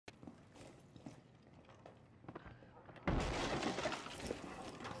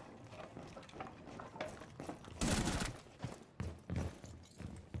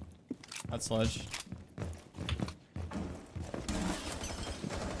that sledge.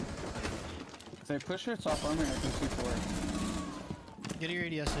 If they push it, it's off armor, I can see forward. Get your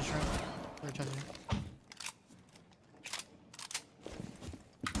ADS to shrimp. Or treasure.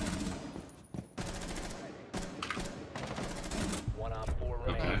 One on 4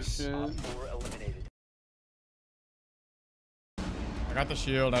 Okay. remaining. Shit. Op 4 eliminated. I got the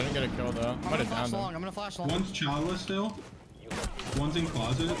shield. I didn't get a kill though. I'm Might gonna have flash downed long. him. I'm gonna flash long. One's Chala still. One's in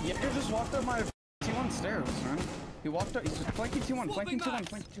closet. Yeah, you just walked up my T1 stairs, man. He walked up, he's just flanking T1, flanking T1,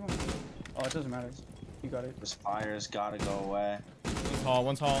 flanking T1. Oh, it doesn't matter. You got it. This fire's gotta go away. One's hall.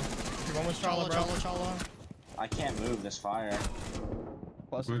 One's hall. One was Chala, Chala, bro. Chala. I can't move this fire.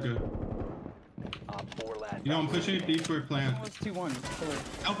 Plus We're good. Op 4 last. You know, I'm pushing it deep for a plan. That was T1. Killer.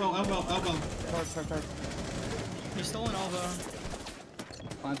 Elbow, elbow, elbow. Hard. He's still in elbow.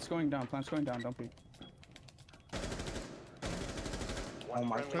 Plant's going down, don't peek. Oh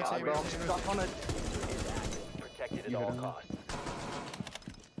my God, bro. Stuck on it. Protected at all costs.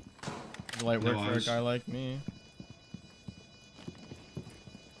 Light work No for a eyes. guy like me.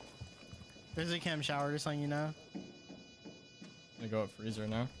 There's a cam shower, just letting you know. Gonna go up freezer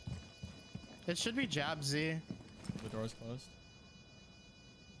now. It should be jab Z. The door's closed.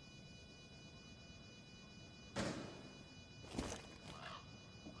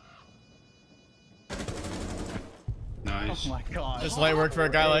 Nice. Oh my god. Just light work for a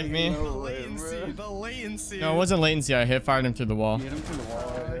guy like me. The latency. No, it wasn't latency. I fired him through the wall. Get him through the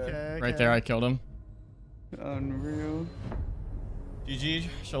wall. Okay. Right there, I killed him. Unreal. GG.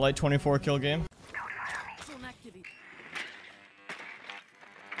 Shall light 24 kill game.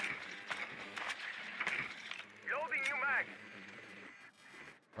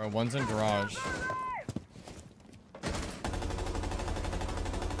 Bro, one's in garage.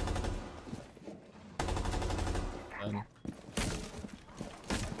 Done.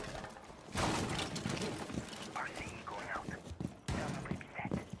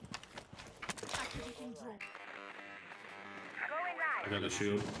 I got a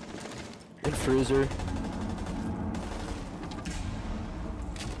shield. In freezer.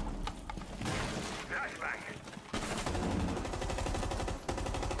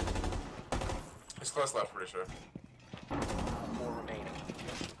 It's close left, pretty sure. 4 remaining.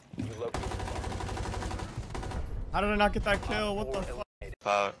 You located. How did I not get that kill? What the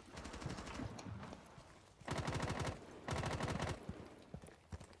fuck?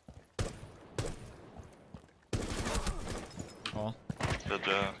 Oh. Good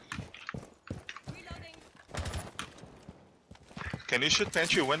job. Can you shoot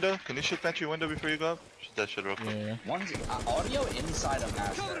pantry window? Can you shoot pantry window before you go up? Shoot that shit real quick. Yeah. One's audio inside of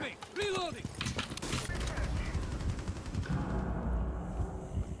master.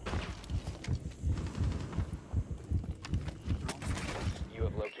 You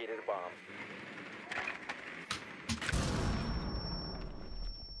have located a bomb.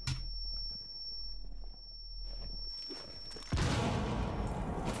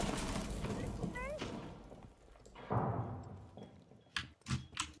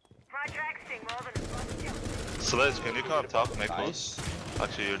 Celeste, can you come up top, make Nice. close?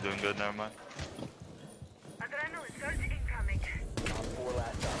 Actually, you're doing good, never mind. Op 4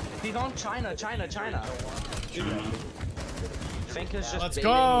 last op. He's on China. Fink is just Let's baiting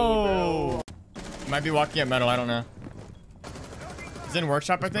me, bro. go! He might be walking at metal, I don't know. He's in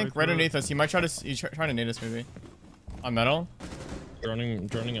workshop, I think, right underneath us. He might try to, he's trying to nade us maybe. On metal?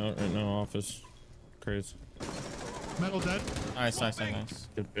 Droning out right now, office. Crazy. Metal dead. Nice.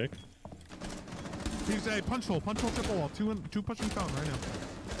 Good pick. He's a punch hole triple wall. Two pushing fountain right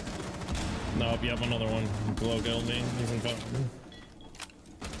now. No, you have another one. Glow killed me. He's in front.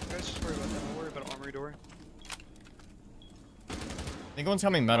 Guys, just worry about that. Don't worry about armory door. I think one's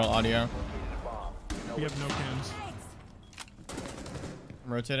coming metal audio. We have no cams.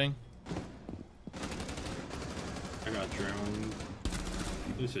 I'm rotating. I got drowned.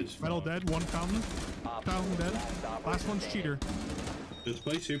 This is Metal fucked. dead. One fountain. Fountain dead. Last one's cheater. This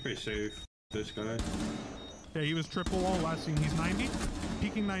place super safe. This guy. Yeah, he was triple wall last scene. He's 90.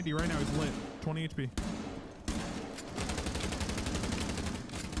 Peaking 90 right now. He's lit. 20 HP.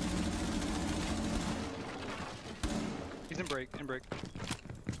 He's in break.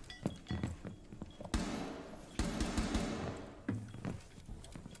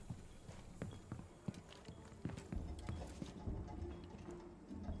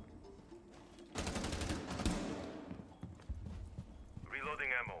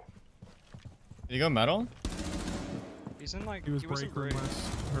 Did he go metal? He's in like. He was break room last.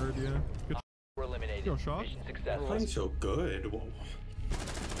 Heard, yeah. Good. We're eliminated. Yo, Shawk. Mission successful. Playing so good. Whoa.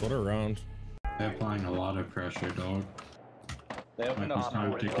 What a round. They're applying a lot of pressure, dog. They opened Might be up.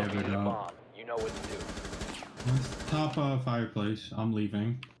 time to give it up. You know what to do. Top fireplace. I'm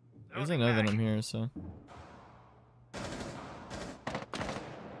leaving. He doesn't know that I'm here, so.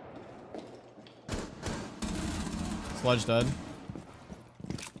 Sludge dead.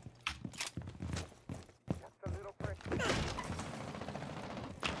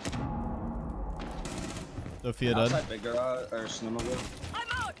 Sophia dead. Outside big garage or snowmobile. I'm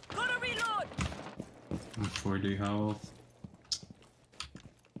out. Gotta reload. I'm 40 health.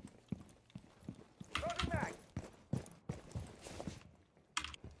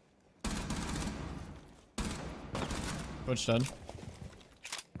 Butch dead.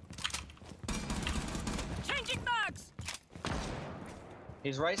 Changing bags.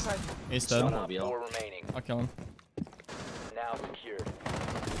 He's right side. Ace dead. Snowmobile. 4 remaining. I'll kill him. Now secured.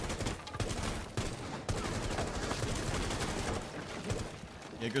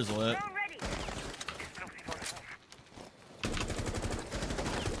 Jaeger's lit.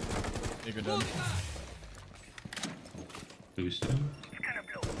 Jaeger dead. Boost him.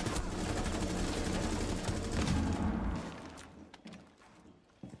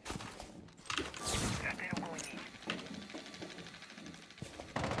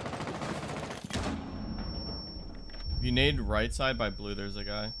 If you nade right side by blue, there's a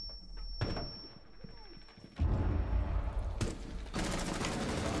guy.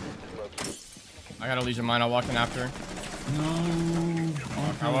 I got a Legion mine. I'll walk in after. No.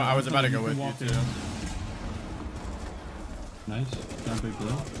 I was about to go with you too. Nice. Jumping blue.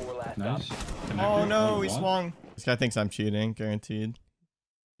 4 last Nice. Oh Connector. no, he what? swung. This guy thinks I'm cheating, guaranteed.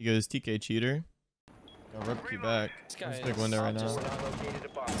 He goes, TK cheater. I'll rip you back. There's a big window right now. Located a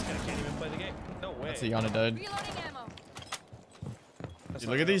bomb. This guy can't even play the game. No way. That's a Yana dead. Reloading ammo. Dude,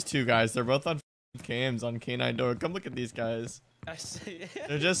 look at these two guys. They're both on cams on K9 door. Come look at these guys. I see.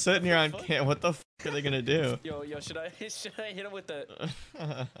 They're just sitting here on cam. What the f are they gonna do? Yo, should I hit him with the?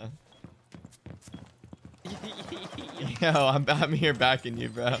 Yo, I'm here backing you,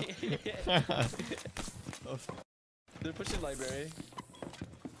 bro. They're pushing library.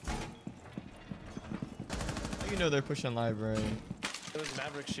 How you know they're pushing library? It was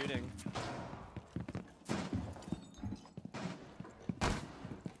Maverick shooting.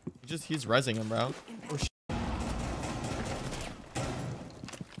 He's rezzing him, bro. Oh shit.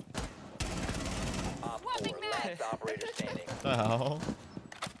 Op 4 last operator standing. What the hell?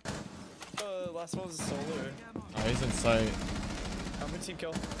 Last one was solar. Oh, he's in sight. I'm gonna team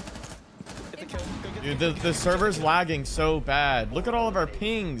kill. Get the kill. Go get Dude, the server's lagging so bad. Look at all of our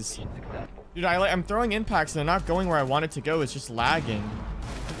pings. Dude, I'm throwing impacts and they're not going where I want it to go. It's just lagging.